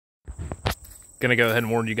Gonna go ahead and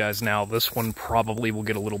warn you guys now, this one probably will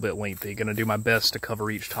get a little bit lengthy. Gonna do my best to cover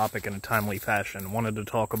each topic in a timely fashion. Wanted to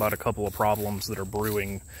talk about a couple of problems that are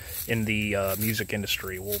brewing in the music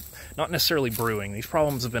industry. Well, not necessarily brewing. These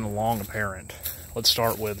problems have been long apparent. Let's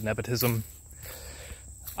start with nepotism.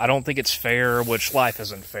 I don't think it's fair, which life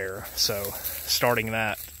isn't fair. So starting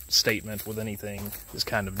that statement with anything is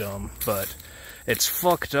kind of dumb. But it's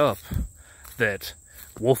fucked up that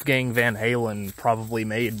Wolfgang Van Halen probably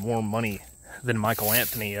made more money than Michael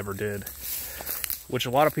Anthony ever did. Which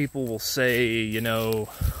a lot of people will say, you know,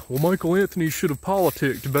 well, Michael Anthony should have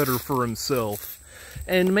politicked better for himself.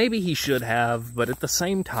 And maybe he should have, but at the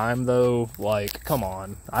same time, though, like, come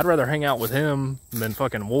on. I'd rather hang out with him than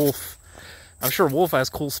fucking Wolf. I'm sure Wolf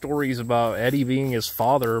has cool stories about Eddie being his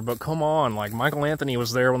father, but come on, like, Michael Anthony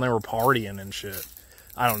was there when they were partying and shit.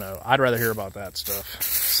 I don't know. I'd rather hear about that stuff.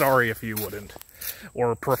 Sorry if you wouldn't.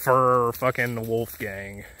 Or prefer fucking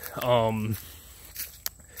Wolfgang.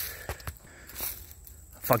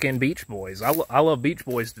 Fucking Beach Boys. I love Beach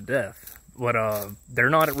Boys to death. But they're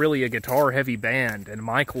not really a guitar-heavy band, and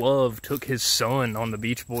Mike Love took his son on the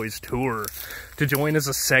Beach Boys tour to join as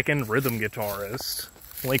a second rhythm guitarist.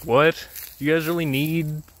 Like, what? You guys really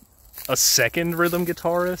need a second rhythm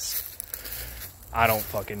guitarist? I don't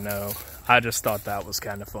fucking know. I just thought that was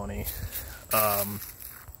kind of funny.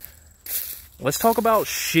 Let's talk about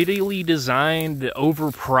shittily designed,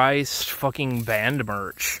 overpriced fucking band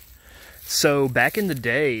merch. So, back in the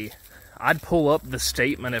day, I'd pull up the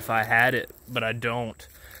statement if I had it, but I don't.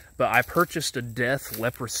 But I purchased a Death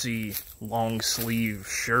Leprosy long sleeve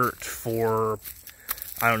shirt for,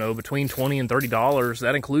 I don't know, between $20 and $30.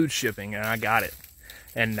 That includes shipping, and I got it.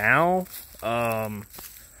 And now,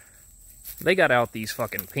 they got out these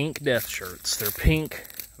fucking pink death shirts. They're pink,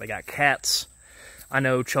 they got cats. I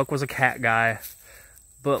know Chuck was a cat guy,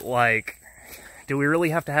 but like, do we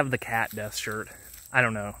really have to have the cat death shirt? I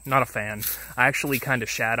don't know, not a fan. I actually kind of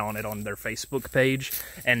shat on it on their Facebook page,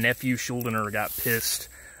 and Nephew Schuldiner got pissed.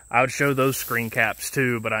 I would show those screen caps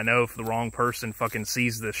too, but I know if the wrong person fucking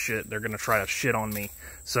sees this shit, they're gonna try to shit on me.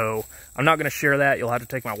 So, I'm not gonna share that, you'll have to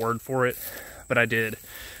take my word for it, but I did.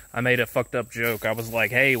 I made a fucked up joke. I was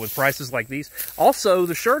like, hey, with prices like these... Also,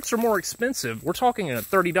 the shirts are more expensive. We're talking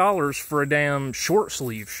 $30 for a damn short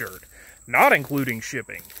sleeve shirt, not including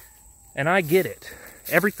shipping. And I get it.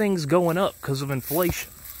 Everything's going up because of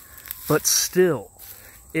inflation. But still,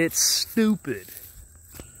 it's stupid.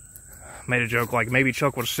 Made a joke like maybe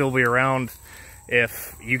Chuck would still be around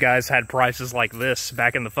if you guys had prices like this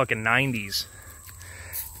back in the fucking 90s.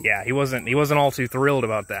 Yeah, he wasn't all too thrilled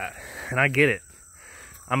about that. And I get it.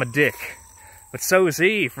 I'm a dick. But so is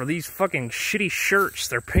he for these fucking shitty shirts.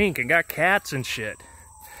 They're pink and got cats and shit.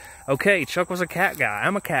 Okay, Chuck was a cat guy.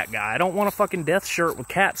 I'm a cat guy. I don't want a fucking death shirt with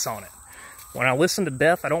cats on it. When I listen to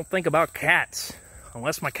death, I don't think about cats.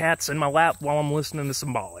 Unless my cat's in my lap while I'm listening to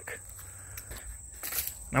Symbolic.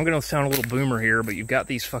 I'm gonna sound a little boomer here, but you've got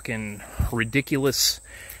these fucking ridiculous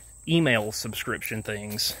email subscription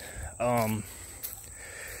things.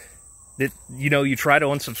 That, you know, you try to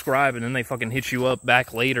unsubscribe and then they fucking hit you up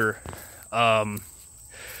back later. I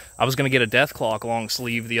was gonna get a Death Clock long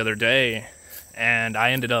sleeve the other day, and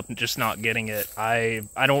I ended up just not getting it. I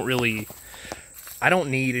don't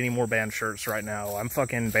need any more band shirts right now. I'm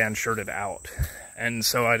fucking band shirted out. And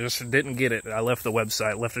so I just didn't get it. I left the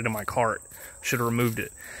website, left it in my cart. Should have removed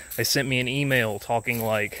it. They sent me an email talking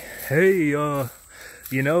like, hey,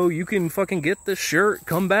 you know, you can fucking get this shirt,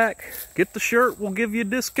 come back, get the shirt, we'll give you a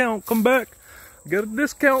discount, come back, get a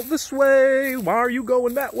discount this way, why are you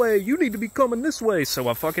going that way, you need to be coming this way. So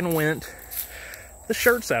I fucking went, the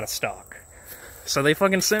shirt's out of stock. So they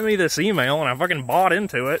fucking sent me this email, and I fucking bought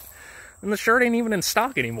into it, and the shirt ain't even in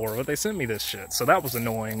stock anymore, but they sent me this shit, so that was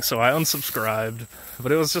annoying, so I unsubscribed.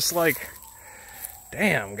 But it was just like,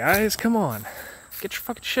 damn, guys, come on, get your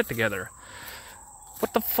fucking shit together.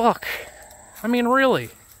 What the fuck? I mean, really.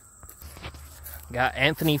 Got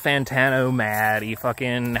Anthony Fantano mad. He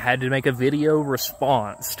fucking had to make a video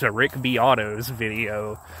response to Rick Beato's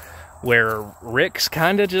video, where Rick's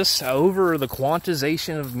kind of just over the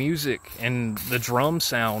quantization of music and the drum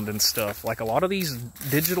sound and stuff. Like, a lot of these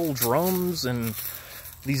digital drums and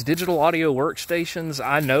these digital audio workstations,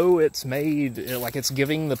 I know it's made, like, it's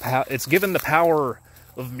given the power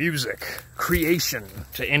of music creation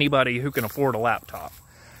to anybody who can afford a laptop.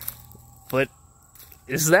 But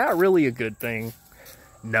is that really a good thing?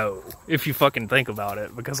 No, if you fucking think about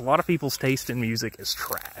it, because a lot of people's taste in music is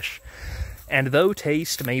trash. And though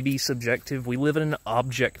taste may be subjective, we live in an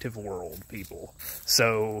objective world, people.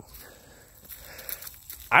 So,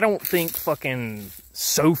 I don't think fucking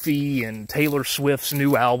Sophie and Taylor Swift's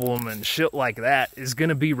new album and shit like that is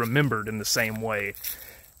gonna be remembered in the same way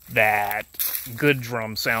that good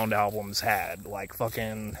drum sound albums had. Like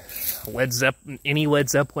fucking any Led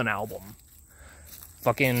Zeppelin album.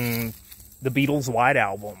 Fucking the Beatles' White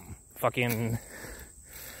Album. Fucking,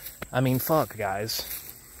 I mean, fuck, guys.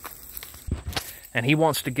 And he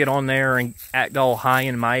wants to get on there and act all high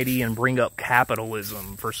and mighty and bring up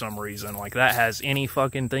capitalism for some reason. Like that has any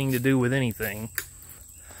fucking thing to do with anything.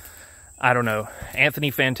 I don't know.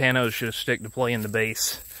 Anthony Fantano should have stick to playing the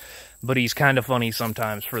bass. But he's kind of funny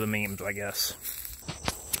sometimes for the memes, I guess.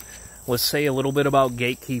 Let's say a little bit about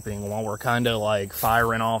gatekeeping while we're kind of like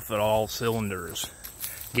firing off at all cylinders.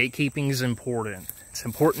 Gatekeeping is important. It's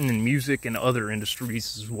important in music and other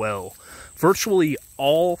industries as well. Virtually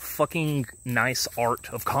all fucking nice art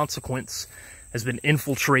of consequence has been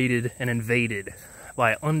infiltrated and invaded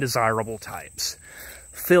by undesirable types.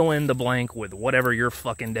 Fill in the blank with whatever your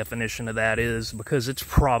fucking definition of that is, because it's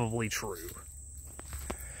probably true.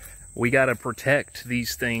 We gotta protect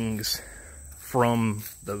these things from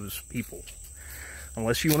those people.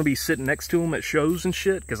 Unless you want to be sitting next to them at shows and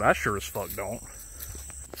shit, because I sure as fuck don't.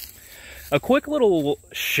 A quick little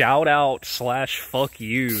shout out / fuck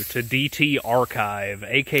you to DT Archive,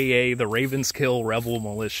 aka the Ravenskill Rebel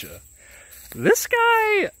Militia. This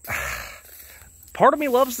guy, part of me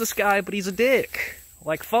loves this guy, but he's a dick.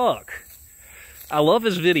 Like, fuck. I love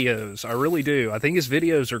his videos, I really do. I think his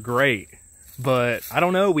videos are great. But, I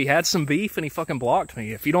don't know, we had some beef and he fucking blocked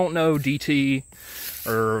me. If you don't know DT,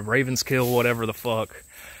 or Ravenskill, whatever the fuck,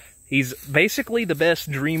 he's basically the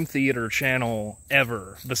best Dream Theater channel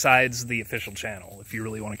ever, besides the official channel, if you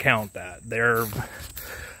really want to count that.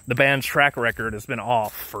 The band's track record has been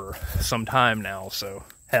off for some time now, so,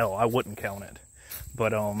 hell, I wouldn't count it.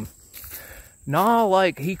 But, nah,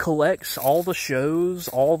 like, he collects all the shows,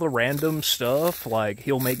 all the random stuff, like,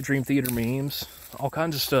 he'll make Dream Theater memes, all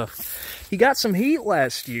kinds of stuff. He got some heat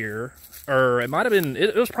last year, or it might have been,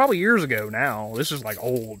 it was probably years ago now. This is like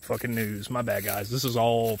old fucking news. My bad, guys. This is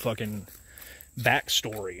all fucking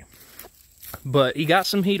backstory. But he got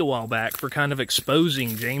some heat a while back for kind of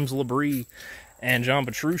exposing James LaBrie and John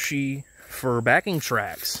Petrucci for backing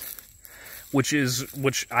tracks. Which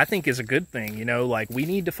I think is a good thing, you know? Like, we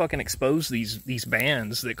need to fucking expose these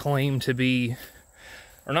bands that claim to be,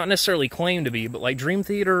 or not necessarily claim to be, but like Dream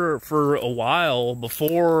Theater for a while,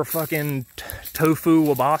 before fucking Tofu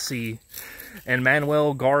Wabasi and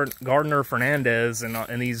Manuel Gardner Fernandez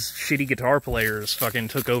and these shitty guitar players fucking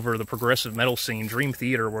took over the progressive metal scene, Dream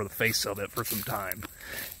Theater were the face of it for some time.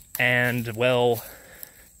 And, well,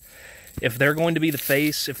 if they're going to be the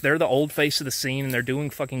face, if they're the old face of the scene and they're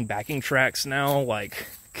doing fucking backing tracks now, like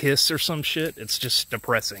Kiss or some shit, it's just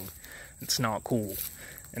depressing. It's not cool.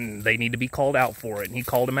 And they need to be called out for it. And he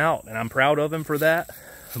called him out, and I'm proud of him for that.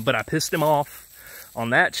 But I pissed him off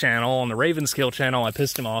on that channel, on the Ravenskill channel. I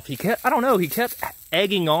pissed him off. He kept, I don't know, he kept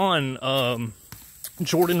egging on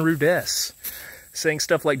Jordan Rudess, saying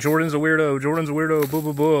stuff like, Jordan's a weirdo, blah,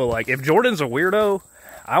 blah, blah. Like, if Jordan's a weirdo,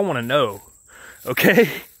 I want to know, okay?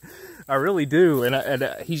 I really do.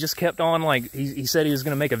 And he just kept on, like, he said he was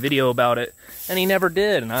going to make a video about it, and he never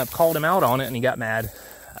did. And I called him out on it, and he got mad.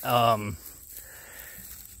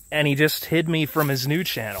 And he just hid me from his new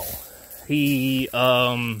channel. He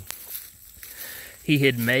had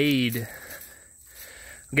made...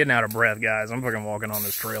 I'm getting out of breath, guys. I'm fucking walking on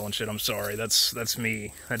this trail and shit. I'm sorry. That's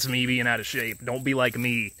me. That's me being out of shape. Don't be like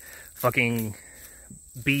me. Fucking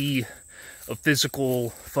be a physical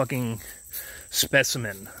fucking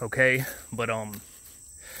specimen, okay? But,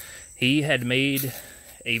 he had made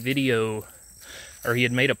a video, or he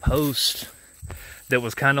had made a post that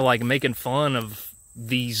was kind of like making fun of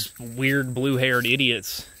these weird blue-haired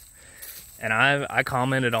idiots, and I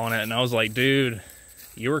commented on it, and I was like, dude,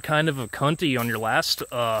 you were kind of a cunty on your last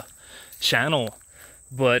channel,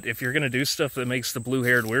 but if you're gonna do stuff that makes the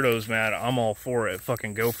blue-haired weirdos mad, I'm all for it.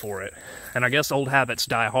 Fucking go for it. And I guess old habits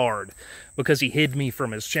die hard, because he hid me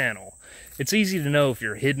from his channel. It's easy to know if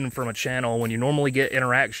you're hidden from a channel when you normally get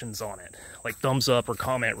interactions on it, like thumbs up or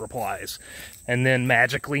comment replies, and then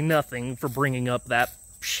magically nothing for bringing up that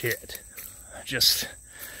shit. Just,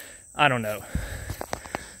 I don't know.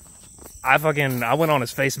 I went on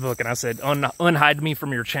his Facebook and I said, unhide me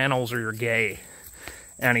from your channels or you're gay.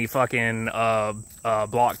 And he fucking,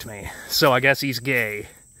 blocked me. So I guess he's gay.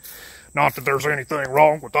 Not that there's anything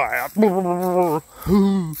wrong with that.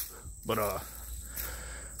 But,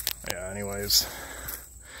 yeah, anyways.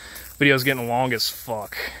 Video's getting long as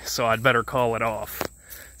fuck, so I'd better call it off.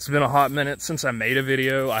 It's been a hot minute since I made a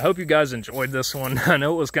video. I hope you guys enjoyed this one. I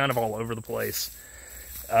know it was kind of all over the place.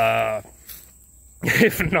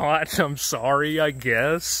 If not, I'm sorry, I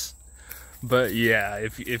guess. But yeah,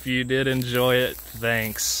 if you did enjoy it,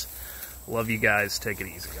 thanks. Love you guys. Take it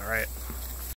easy, alright?